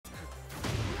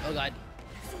Oh god.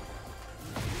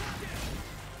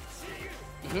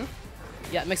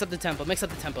 Yeah, mix up the tempo. Mix up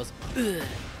the tempos. Ugh.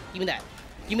 Give me that.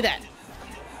 Give me that.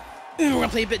 We're gonna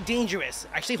play a bit dangerous.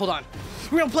 Actually, hold on.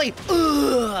 We're gonna play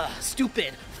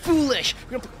stupid, foolish.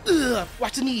 We're gonna play,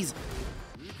 watch the knees.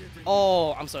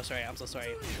 Oh, I'm so sorry. I'm so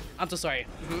sorry. I'm so sorry.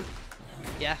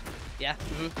 Yeah. Yeah.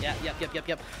 Yeah.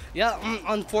 Yep. Yeah.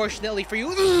 Unfortunately for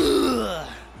you,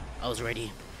 I was ready.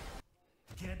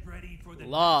 Get ready for the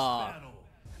Law. battle.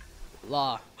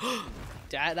 Law.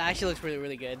 That actually looks really,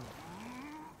 really good.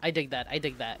 I dig that. I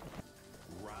dig that.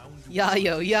 Yeah,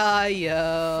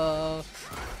 yo.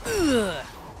 Ugh.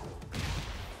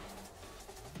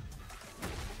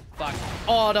 Fuck.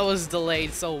 Oh, that was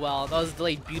delayed so well. That was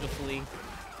delayed beautifully.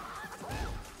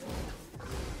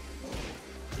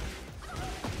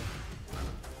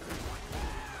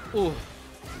 Ooh.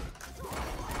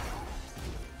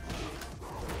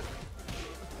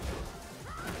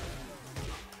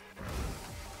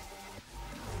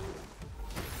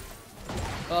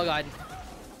 Oh god.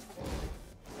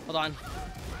 Hold on.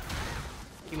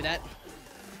 Give me that.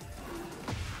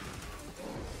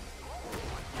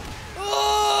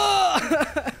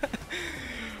 Oh!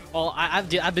 Oh,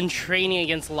 I've been training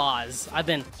against laws.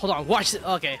 Hold on. Watch it.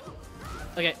 Okay.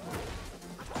 Okay.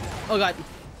 Oh god.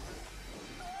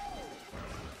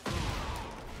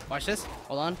 Watch this.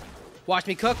 Hold on. Watch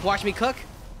me cook. Watch me cook.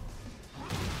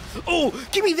 Oh,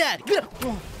 give me that. Give me that.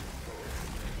 Oh.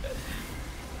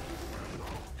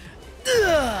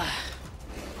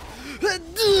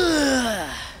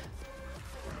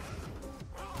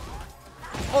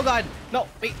 Oh god, no,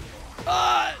 wait.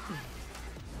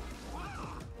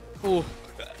 Ooh.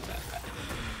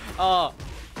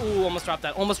 Ooh, almost dropped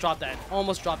that. Almost dropped that.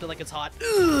 Almost dropped it like it's hot.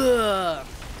 Oh,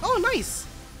 nice.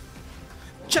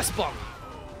 Chest bump.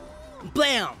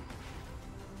 Blam.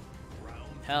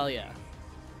 Hell yeah.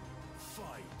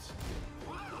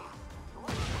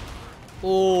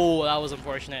 Oh, that was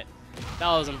unfortunate. That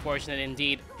was unfortunate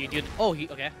indeed. Dude. Oh,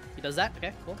 okay. He does that.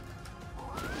 Okay, cool.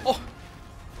 Oh.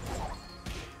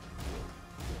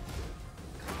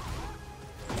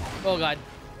 Oh god.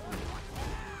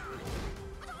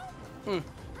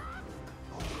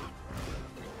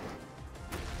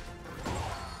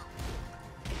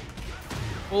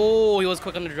 Oh, he was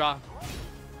quick on the draw.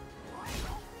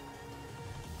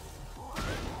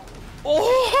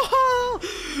 Oh!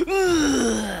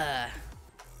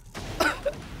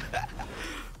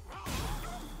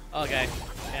 Okay.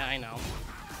 Yeah, I know.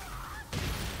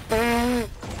 There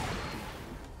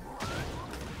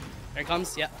it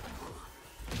comes. Yep.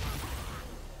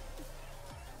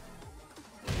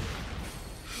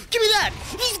 Give me that!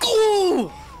 Let's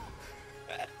go!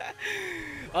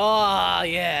 Oh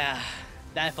yeah,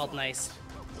 that felt nice.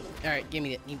 All right, give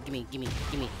me it. Give me.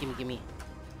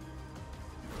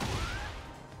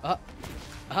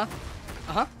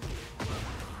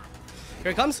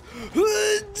 Here it comes.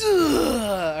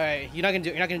 Alright, you're not gonna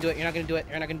do it.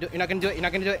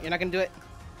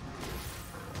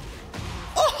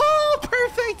 Oh,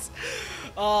 perfect!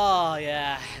 Oh,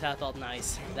 yeah, that felt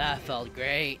nice. That felt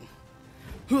great.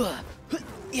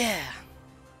 Yeah.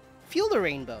 Feel the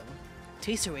rainbow.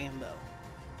 Taste the rainbow.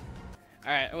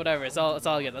 Alright, whatever. It's all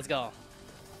good. Let's go.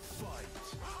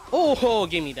 Oh,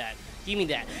 give me that. Give me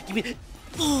that.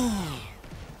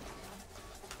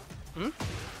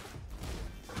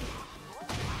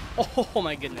 Oh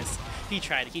my goodness. He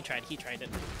tried it.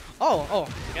 Oh,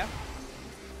 yeah.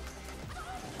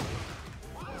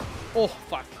 Oh,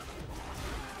 fuck.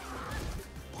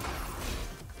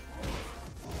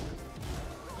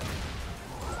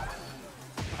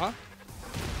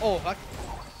 Oh, fuck.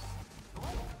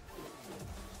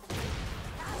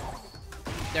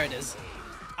 There it is.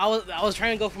 I was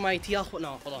trying to go for my TL.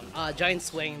 No, hold on. Giant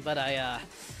swing, but I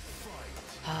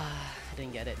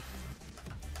didn't get it.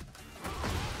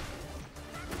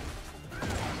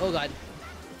 Oh god.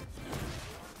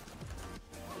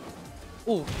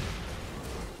 Ooh.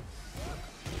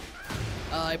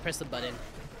 I pressed the button.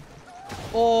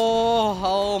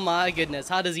 Oh my goodness.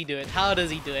 How does he do it?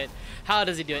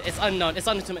 It's unknown. It's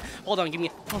unknown to me. Hold on, give me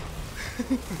a... Oh.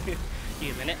 Give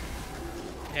me a minute.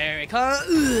 There it comes.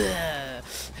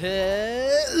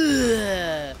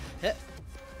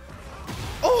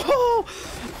 Oh!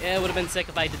 Yeah, it would have been sick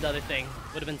if I did the other thing.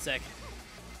 Would have been sick.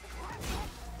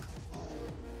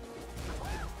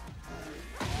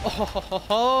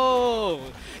 Oh!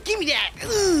 Give me that!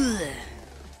 Ugh.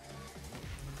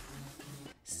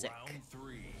 Sick.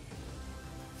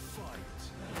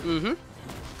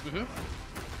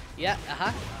 Yeah,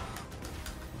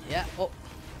 Yeah, oh.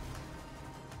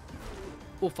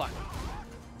 Oh, fuck.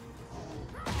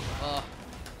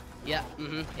 Yeah,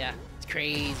 yeah. It's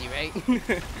crazy, right?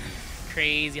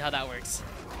 Crazy how that works.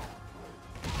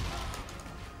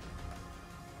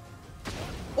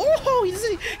 Oh,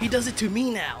 he does it to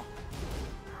me now.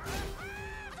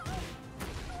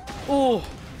 Oh,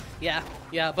 yeah,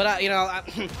 yeah. But you know,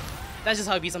 that's just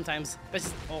how it be sometimes. That's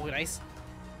just nice.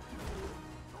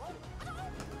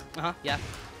 Yeah,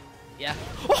 yeah.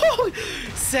 Oh,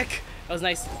 sick. That was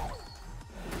nice.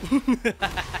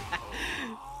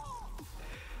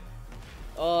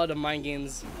 Oh, the mind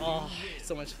games. Oh,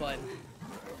 so much fun.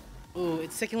 Ooh,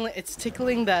 it's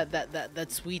tickling that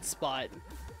sweet spot.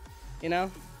 You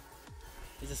know?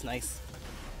 It's just nice.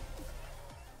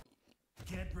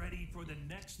 Get ready for the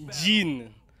next battle.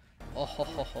 Jin. Oh ho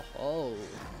ho ho ho.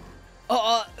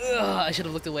 I should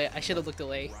have looked away. I should have looked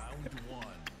away. Round one.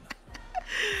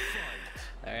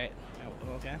 All right.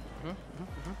 Okay.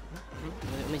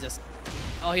 Let me just.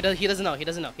 Oh, he doesn't know. He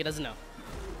doesn't know. He doesn't know.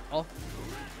 Oh.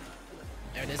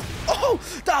 There it is. Oh,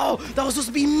 that was supposed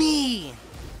to be me.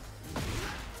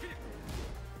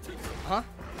 Huh?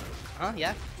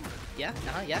 Yeah. Yeah.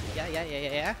 Yeah.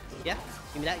 Yeah.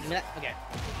 Give me that. Give me that. Okay.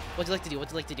 What'd you like to do?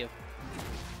 What'd you like to do?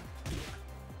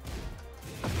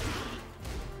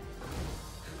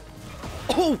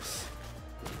 Oh!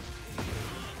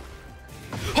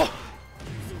 Oh!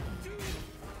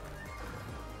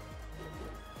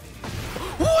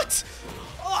 What?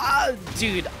 Oh,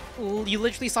 dude, you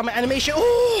literally saw my animation.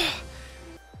 Oh!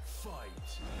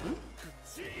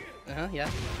 Yeah.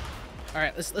 All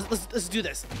right, let's do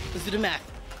this. Let's do the math.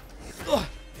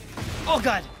 Oh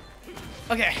God.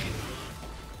 Okay.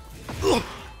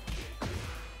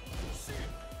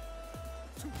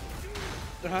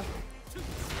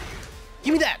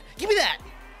 Give me that! Give me that!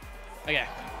 Okay.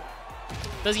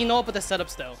 Does he know about the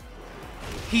setups though?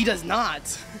 He does not.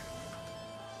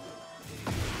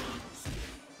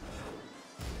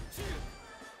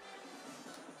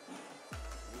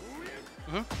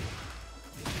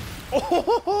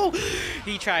 Oh,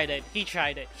 he tried it. He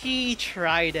tried it. He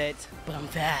tried it. But I'm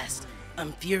fast.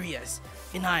 I'm furious.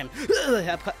 And I'm.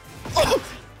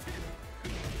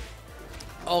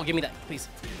 Oh, give me that, please.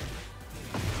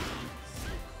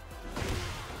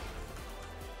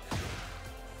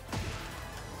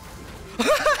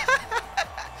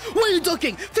 Why are you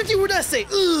ducking? 50-word essay.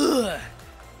 Ugh.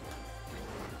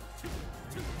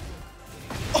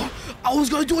 Oh, I was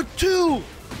gonna do it too.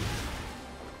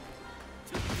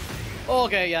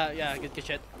 Okay, yeah, good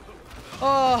shit.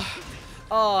 Oh,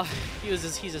 he's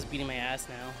just beating my ass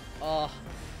now. Oh,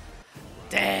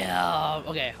 damn.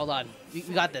 Okay, hold on. We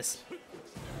got this.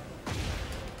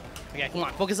 Okay, come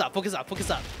on, focus up.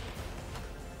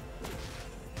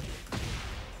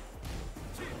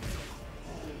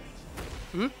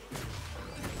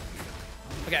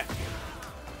 Okay.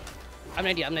 I have an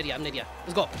idea.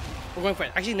 Let's go. We're going for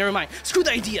it. Actually, never mind. Screw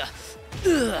the idea.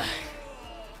 Ugh.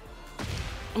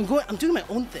 I'm doing my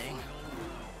own thing.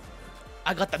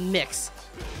 I got the mix.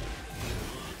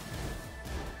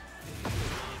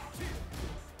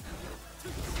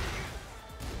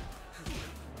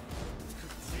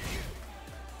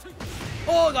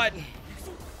 Oh God.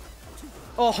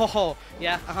 Oh ho ho.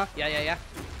 Yeah, yeah.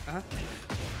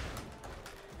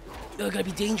 Gotta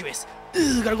be dangerous.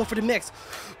 Gotta go for the mix.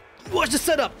 Watch the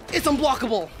setup. It's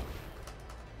unblockable.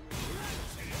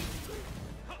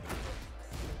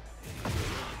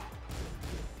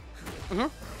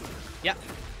 Yeah. Here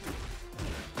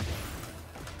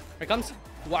it comes.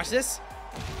 Watch this.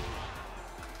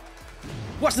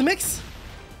 Watch the mix.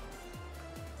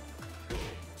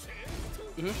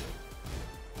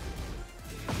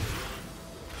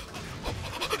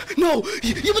 No!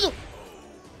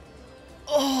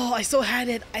 Oh, I still had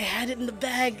it. I had it in the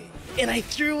bag, and I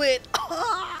threw it.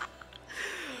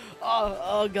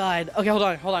 Oh God. Okay, hold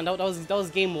on. That was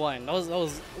game one. That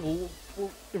was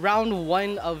round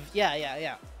one of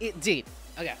yeah. Dude.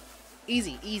 Okay.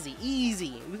 Easy.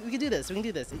 We can do this.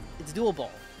 It's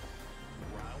doable.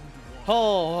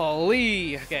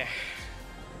 Holy. Okay.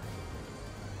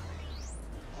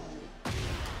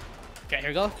 Okay, here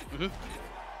we go.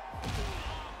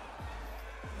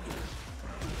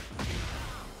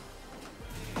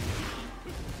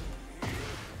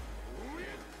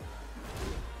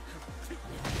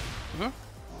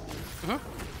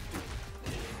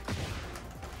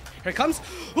 Here it comes.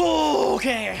 Oh,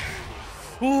 okay.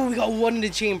 Ooh, we got one in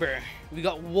the chamber. We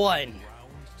got one.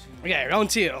 Okay, round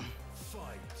two.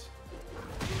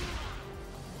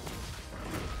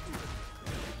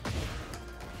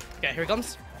 Okay, here it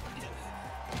comes.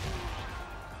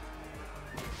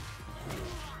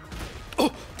 Oh,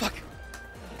 fuck.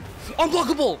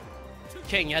 Unblockable.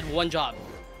 King, you had one job.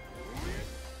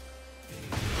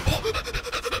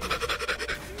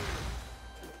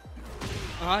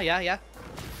 Yeah, yeah.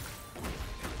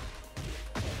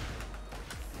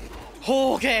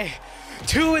 Okay,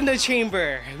 2 in the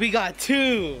chamber. We got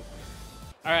 2.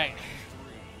 All right.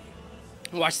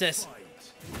 Watch this.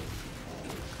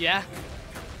 Yeah.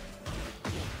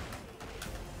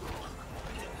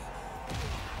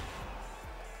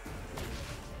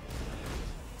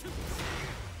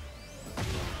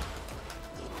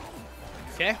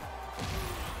 Okay.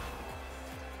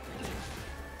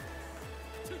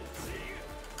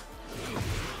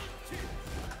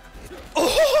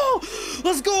 Oh,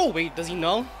 let's go. Wait, does he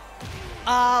know?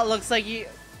 Looks like he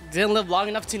didn't live long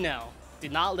enough to know.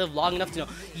 Did not live long enough to know.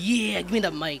 Yeah, give me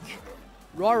that mic.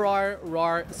 Roar, roar,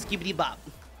 roar, skibbity bop.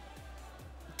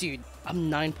 Dude, I'm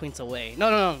 9 points away.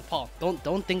 No, no, no, Paul,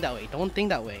 don't think that way. Don't think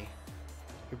that way.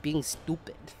 You're being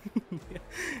stupid.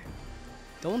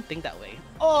 Don't think that way.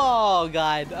 Oh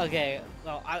God. Okay.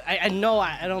 Well, I know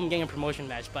I know I'm getting a promotion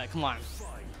match, but come on.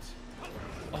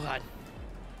 Oh God.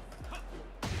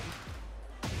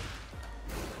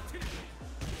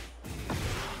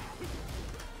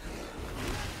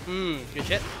 Good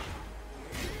shit.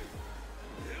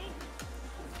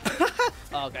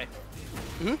 Oh, okay.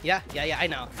 Yeah, yeah, yeah. I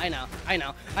know. And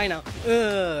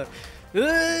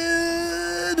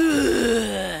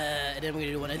then we're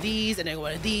gonna do one of these, and then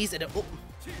one of these, and then oh.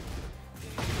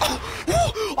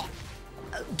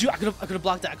 Dude, I could have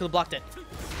blocked that. I could have blocked it.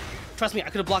 Trust me, I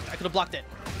could have blocked it.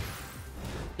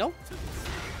 No?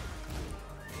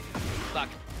 Block.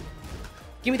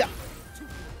 Give me that.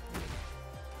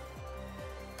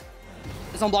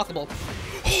 It's unblockable.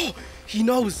 Oh, he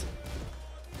knows.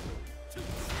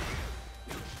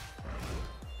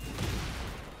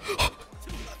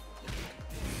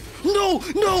 No,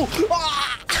 no.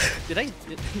 Ah! Did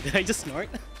I just snort?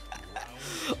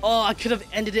 Oh, I could have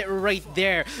ended it right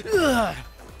there. Ugh.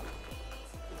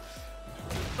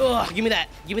 Ugh, give me that.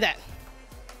 Give me that.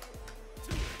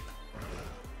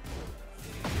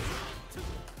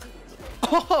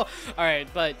 Oh, all right,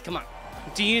 but come on.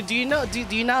 Do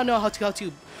you now know how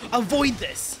to avoid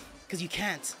this? Because you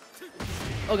can't.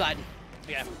 Oh God.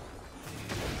 Yeah.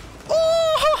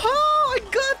 Oh, I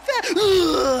got that.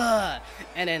 Ugh.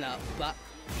 And then blah.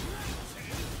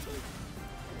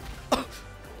 Oh.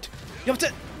 You have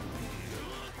to.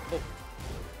 Oh.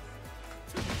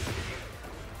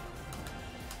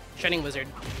 Shining Wizard.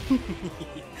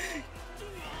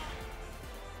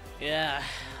 Yeah.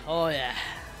 Oh yeah.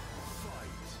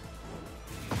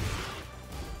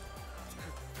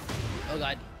 Oh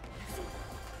God.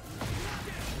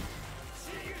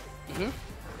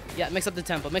 Yeah, mix up the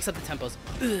tempo. Mix up the tempos.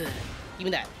 Ugh. Give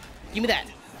me that. Give me that.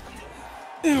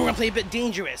 We're gonna play a bit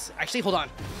dangerous. Actually, hold on.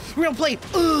 We're gonna play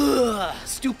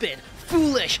stupid,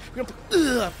 foolish. We're gonna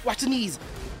play watch the knees.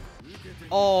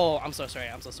 Oh, I'm so sorry.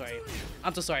 I'm so sorry.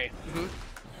 I'm so sorry.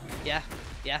 Yeah.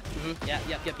 Yeah. Yeah.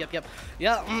 Yep.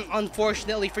 Yeah.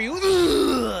 Unfortunately for you,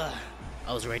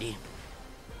 I was ready.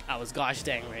 I was gosh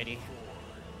dang ready.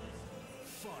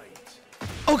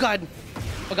 Oh God.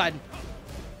 Oh God.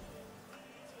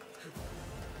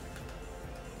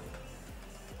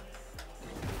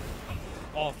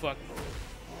 Oh fuck.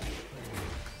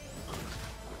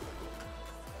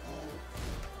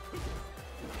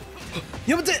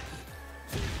 Yeah, but it.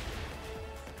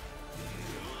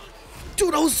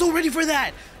 Dude, I was so ready for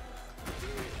that.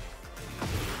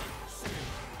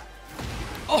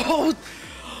 Oh,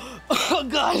 oh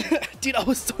God, dude, I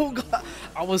was so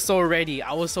ready.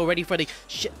 I was so ready for the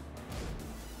shit.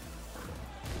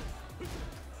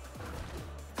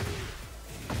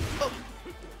 Oh.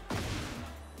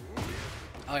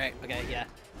 Alright, okay, yeah.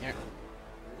 Here.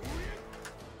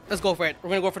 Let's go for it. We're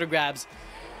gonna go for the grabs.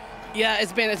 Yeah,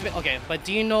 it's been okay, but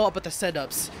do you know about the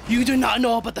setups? You do not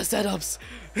know about the setups.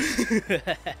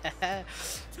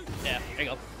 Yeah, there you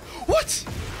go. What?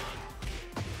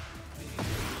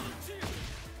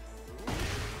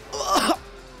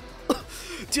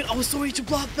 Dude, I was so ready to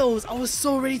block those. I was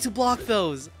so ready to block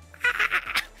those.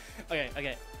 Okay,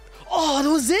 okay. Oh, that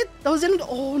was it? That was it?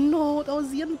 Oh no, that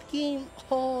was the end of the game.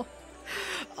 Oh.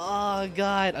 Oh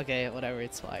God. Okay, whatever.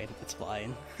 It's fine. It's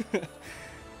fine.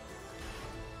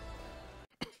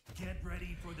 Get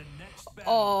ready for the next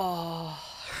battle. Oh.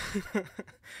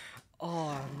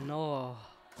 Oh no.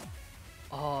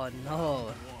 Oh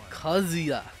no.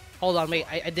 Kazuya. Hold on, mate.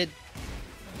 I did.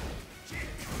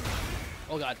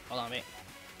 Oh God. Hold on, mate.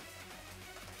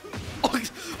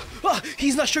 Oh,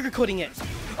 he's not sugarcoating it.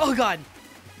 Oh God.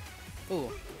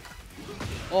 Ooh.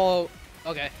 Oh.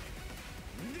 Okay.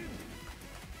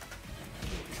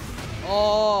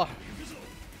 Oh.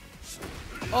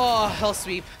 Oh, hell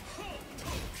sweep.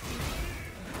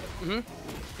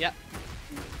 Yep.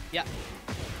 Yep.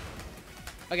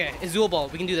 Okay, it's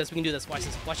doable. We can do this. We can do this. Watch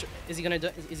this. Watch. Is he gonna do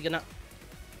it? Is he gonna?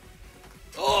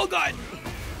 Oh god!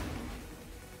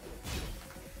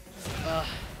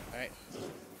 Alright.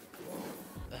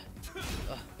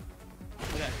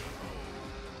 Okay.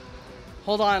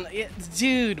 Hold on.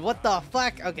 Dude, what the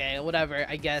fuck? Okay, whatever.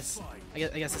 I guess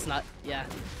it's not. Yeah.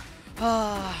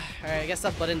 Alright, I guess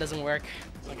that button doesn't work.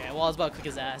 Okay, well, I was about to click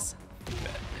his ass.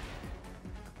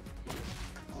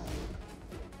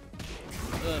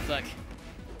 Oh, fuck.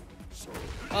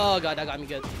 Oh god, that got me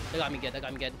good. That got me good. That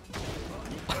got me good.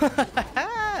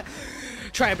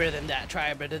 Try better than that.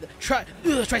 Try better than try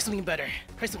something better.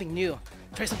 Try something new.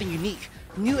 Try something unique.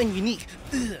 New and unique.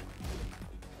 Ugh.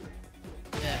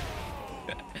 Yeah.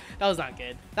 That was not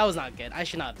good. That was not good. I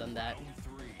should not have done that.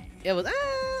 It was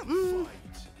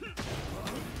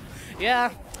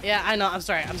Yeah, I know. I'm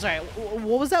sorry. I'm sorry.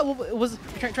 What was that? What was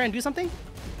trying to do something?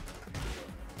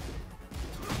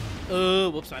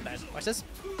 Whoops, my bad. Watch this.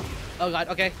 Oh god.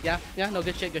 Okay. Yeah. No,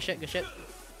 good shit. Good shit. Good shit.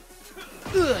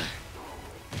 Ugh.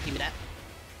 Give me that.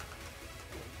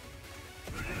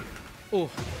 Oh.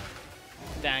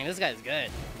 Dang, this guy's good.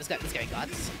 This guy got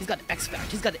this. He's got the X factor.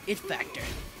 He's got the it factor.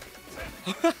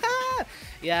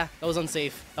 Yeah, that was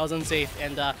unsafe. That was unsafe.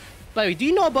 And by the way, do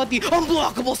you know about the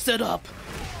unblockable setup?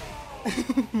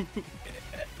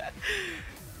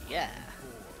 Yeah.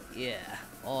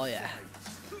 Oh yeah.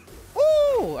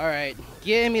 Ooh, alright.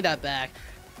 Give me that back.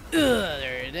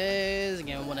 There it is.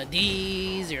 Get one of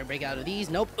these. You're gonna break out of these.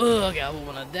 Nope. Got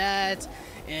one of that.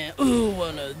 And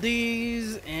one of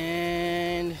these.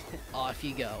 And off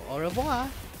you go. Au revoir.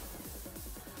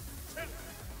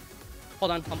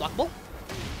 Hold on. Unblockable.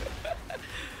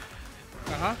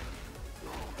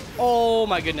 Oh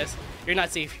my goodness. You're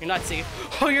not safe. You're not safe.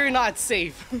 Oh, you're not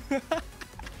safe.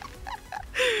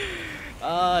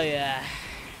 Oh yeah.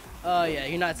 Oh yeah,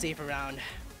 you're not safe around.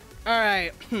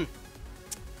 Alright.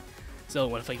 So,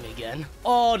 wanna fight me again?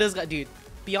 Oh, this guy, dude.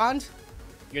 Beyond,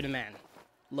 you're the man.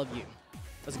 Love you.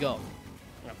 Let's go.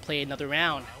 We're gonna play another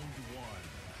round.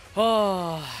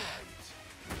 Oh.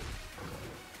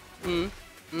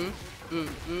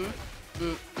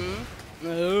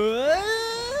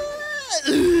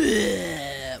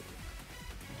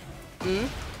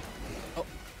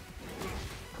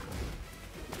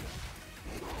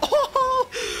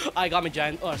 I got my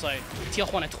giant. Oh, sorry,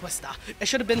 Tijuana Twista. It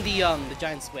should have been the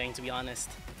giant swing, to be honest.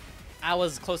 I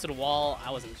was close to the wall.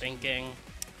 I wasn't thinking.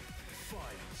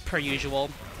 Per usual.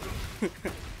 All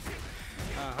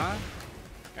right,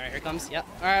 here it comes. Yep.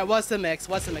 All right, what's the mix?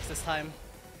 What's the mix this time?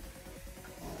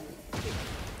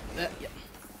 Yep.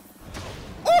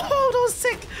 Oh, that was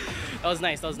sick. That was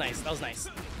nice. That was nice. That was nice.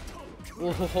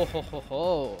 Oh ho ho ho ho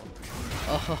ho.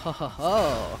 Oh ho ho ho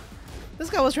ho. This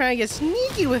guy was trying to get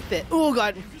sneaky with it. Oh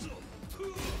god.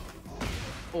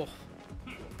 Oh.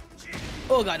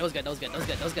 Oh god, that was good. That was good. That was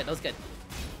good. That was good. That was good.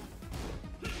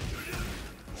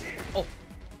 Oh.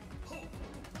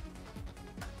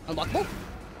 Unblockable.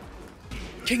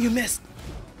 Can you miss?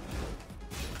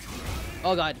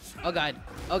 Oh god. Oh god.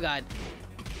 Oh god.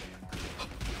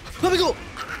 Let me go.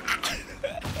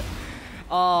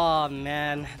 Oh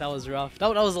man, that was rough. That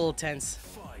was a little tense.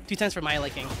 Too tense for my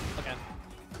liking. Okay.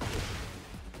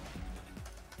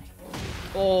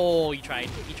 Oh, he tried.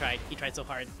 He tried. He tried so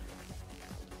hard.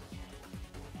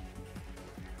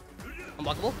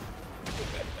 Unblockable.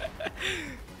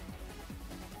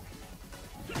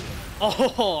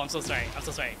 Oh, I'm so sorry. I'm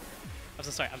so sorry. I'm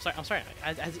so sorry. I'm sorry. I'm sorry.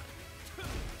 I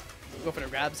go for the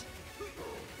grabs.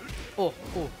 Oh,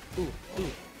 oh, ooh,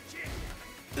 ooh.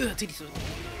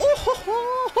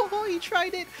 Oh, he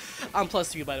tried it. I'm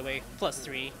 +3, by the way.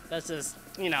 +3. That's just,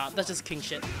 you know, that's just king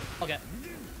shit. Okay.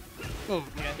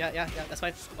 Okay, yeah, that's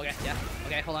fine. Okay, yeah.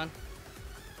 Okay, hold on.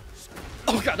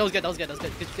 Oh god, that was good. That was good. That was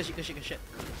good. Good shit. Good shit. Good shit.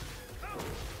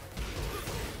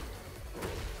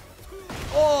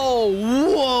 Oh,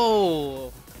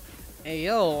 whoa. Hey,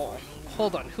 yo.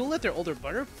 Hold on. Who let their older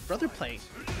brother play?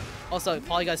 Also,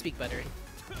 Paul, you gotta speak better.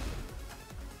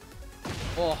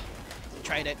 Oh,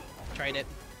 tried it. Tried it.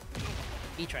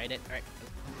 He tried it. Alright.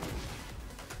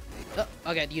 Oh,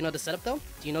 okay, do you know the setup though?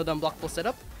 Do you know the unblockable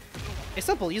setup? It's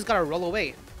simple, you just gotta roll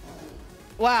away.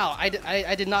 Wow, I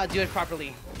did not do it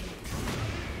properly.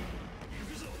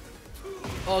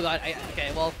 Oh god,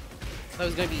 okay, well, that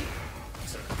was gonna be...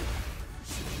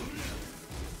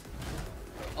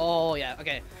 Oh yeah,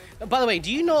 okay. By the way,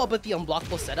 do you know about the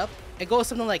unblockable setup? It goes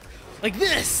something like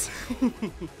this!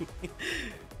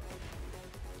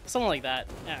 Something like that.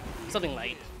 Yeah, something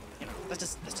light. You know, that's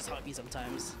just how it be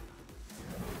sometimes.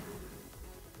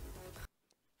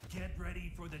 Get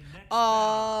ready for the next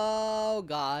Oh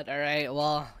god, alright,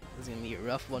 well, this is gonna be a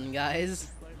rough one,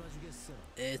 guys.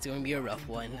 It's gonna be a rough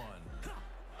one.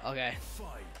 Okay.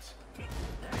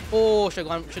 Oh, should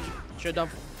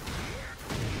have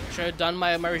done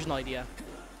my original idea.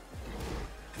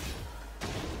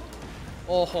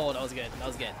 Oh, that was good. That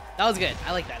was good. That was good.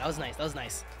 I like that. That was nice. That was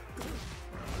nice.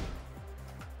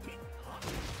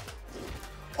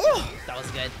 Oh, that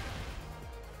was good.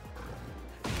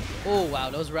 Oh wow,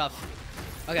 that was rough.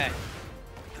 Okay.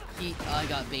 I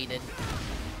got baited.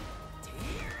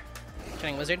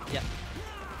 Shining Wizard? Yep.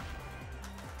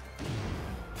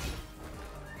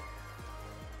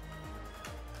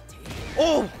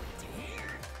 Oh!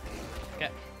 Okay.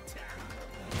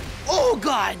 Oh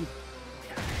god!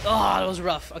 Oh, that was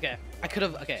rough. Okay. I could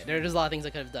have. Okay, there's a lot of things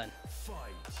I could have done.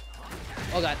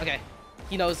 Oh god, okay.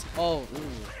 He knows. Oh, ooh.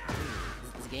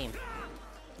 This game.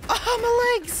 Oh,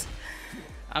 my legs!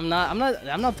 I'm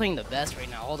not playing the best right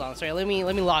now. Hold on. Sorry, let me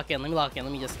lock in. Let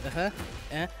me just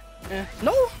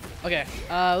no. Okay.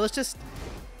 Let's just.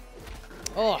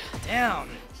 Oh, damn.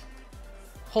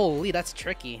 Holy, that's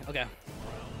tricky. Okay.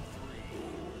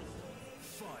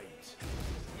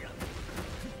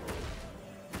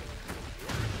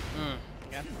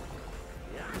 Okay.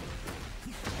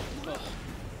 Oh,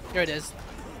 here it is.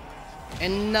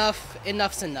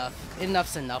 Enough's enough.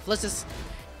 Let's just.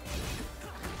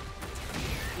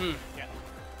 Yeah.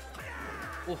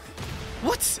 Oof.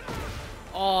 What?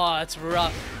 Oh, that's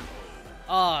rough.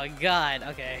 Oh god.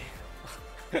 Okay.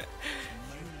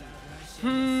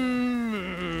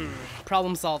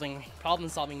 Problem solving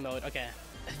mode. Okay.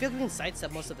 I feel like we can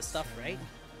sidestep most of the stuff, right?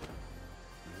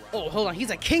 Oh, hold on. He's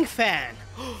a King fan.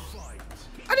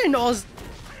 I didn't know I was.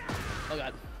 Oh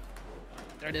god.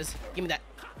 There it is. Give me that.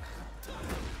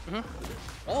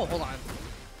 Oh, hold on.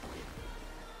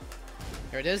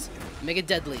 Here it is. Make it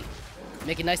deadly.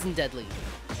 Make it nice and deadly.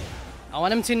 I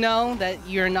want him to know that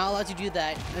you're not allowed to do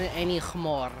that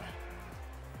anymore.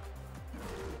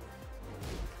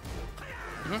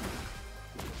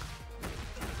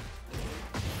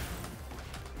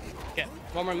 Okay,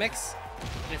 one more mix,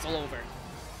 and it's all over.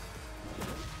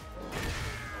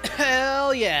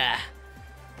 Hell yeah!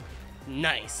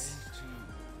 Nice.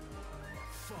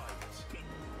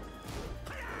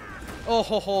 Oh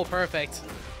ho ho! Perfect.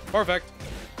 Perfect.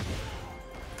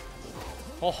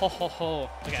 Ho ho ho ho.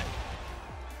 Okay.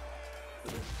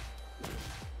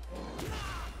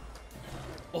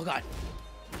 Oh god.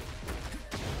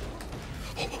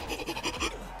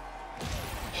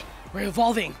 We're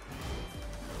evolving.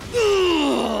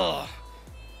 Ugh.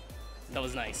 That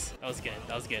was nice. That was good.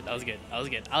 That was good. That was good. That was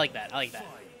good. I like that. I like that.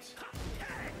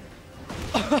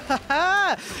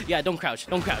 Yeah, don't crouch.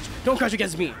 Don't crouch. Don't crouch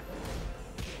against me.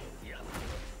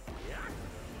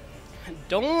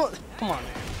 Don't. Come on,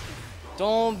 man.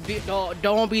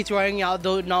 Don't be throwing out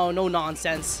no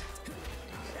nonsense.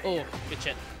 Oh, good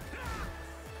shit.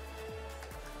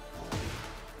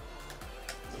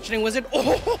 Shining Wizard.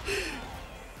 Oh!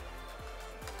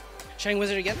 Shining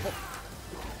Wizard again.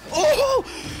 Oh!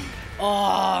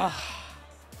 Oh!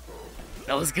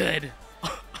 That was good.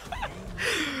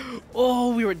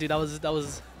 Oh, dude. That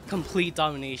was complete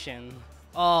domination.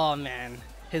 Oh man,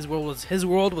 his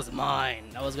world was mine.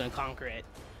 I was gonna conquer it.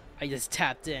 I just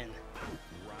tapped in.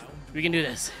 We can do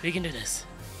this. We can do this.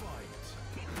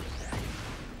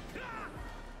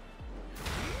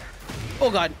 Oh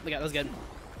god, okay, that was good.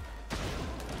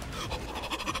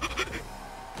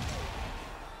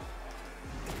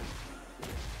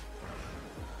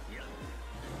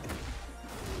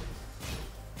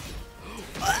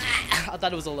 I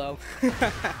thought it was a low. I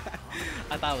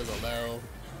thought it was a low.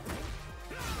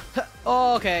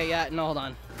 Oh, okay, yeah, no, hold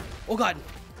on. Oh god.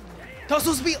 That was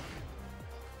supposed to be.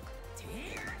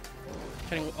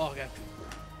 Oh, okay.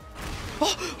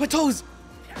 Oh, my toes!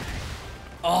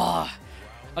 Oh,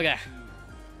 okay.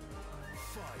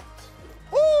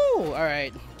 Ooh,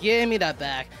 alright. Give me that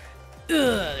back.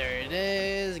 There it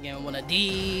is. Give me one of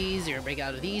these. You're gonna break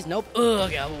out of these. Nope.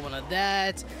 Got one of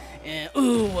that. And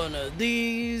one of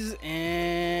these.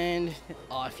 And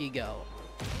off you go.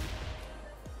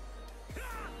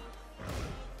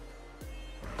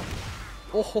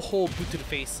 Oh ho ho, boot to the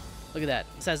face. Look at that.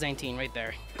 It says 19 right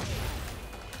there.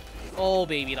 Oh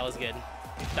baby, that was good.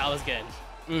 That was good.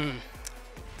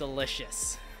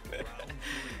 Delicious.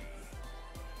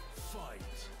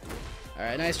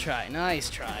 Alright, nice try, nice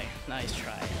try, nice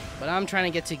try. But I'm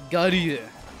trying to get to Gutty.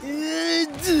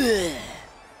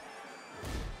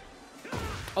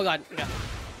 Oh god, yeah.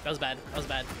 That was bad, that was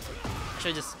bad. I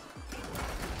should've just...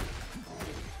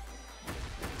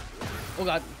 Oh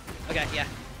god, okay, yeah.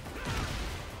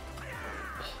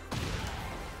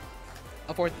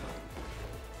 Up fourth.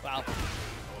 Wow.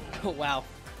 Wow.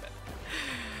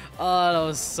 Oh, that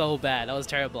was so bad. That was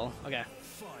terrible. Okay.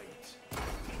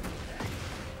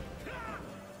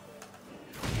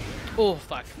 Oh,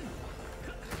 fuck.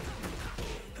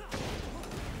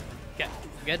 Okay,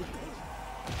 good.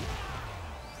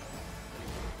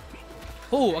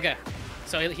 Oh, okay.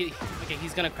 So okay,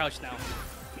 he's gonna crouch now.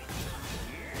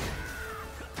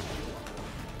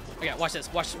 Okay, watch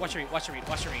this. Watch the read. Watch the read.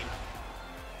 Watch the read.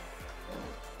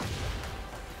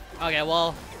 Okay,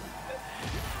 well,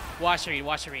 watch the read.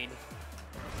 Watch the read.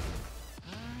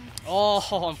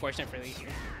 Oh, unfortunate for Lee here.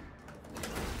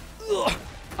 Ugh.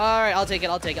 All right, I'll take it.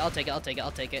 I'll take it. I'll take it. I'll take it.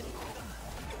 I'll take it.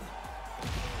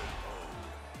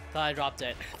 Thought I dropped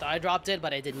it. Thought I dropped it,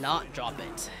 but I did not drop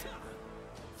it.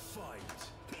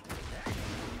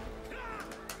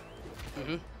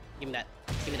 Mm-hmm. Give me that.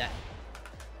 Give me that.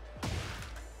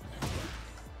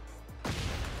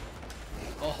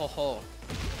 Oh ho ho.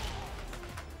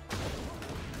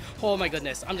 Oh my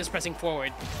goodness. I'm just pressing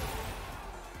forward.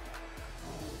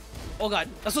 Oh god.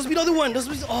 That's supposed to be the other one. That's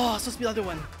supposed to be, oh, that's supposed to be the other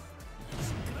one.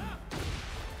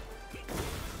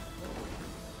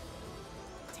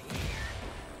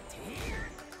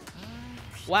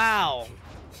 Wow.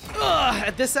 Ugh,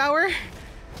 at this hour?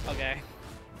 Okay.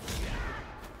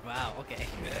 Wow, okay.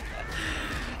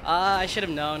 I should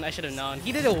have known. I should have known.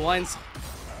 He did it once.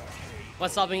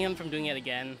 What's stopping him from doing it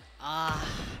again?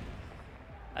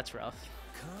 That's rough.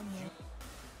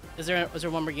 Was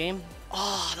there one more game?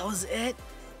 Oh, that was it?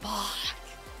 Fuck.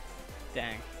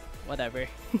 Dang. Whatever.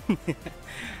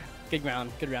 Good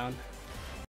round. Good round.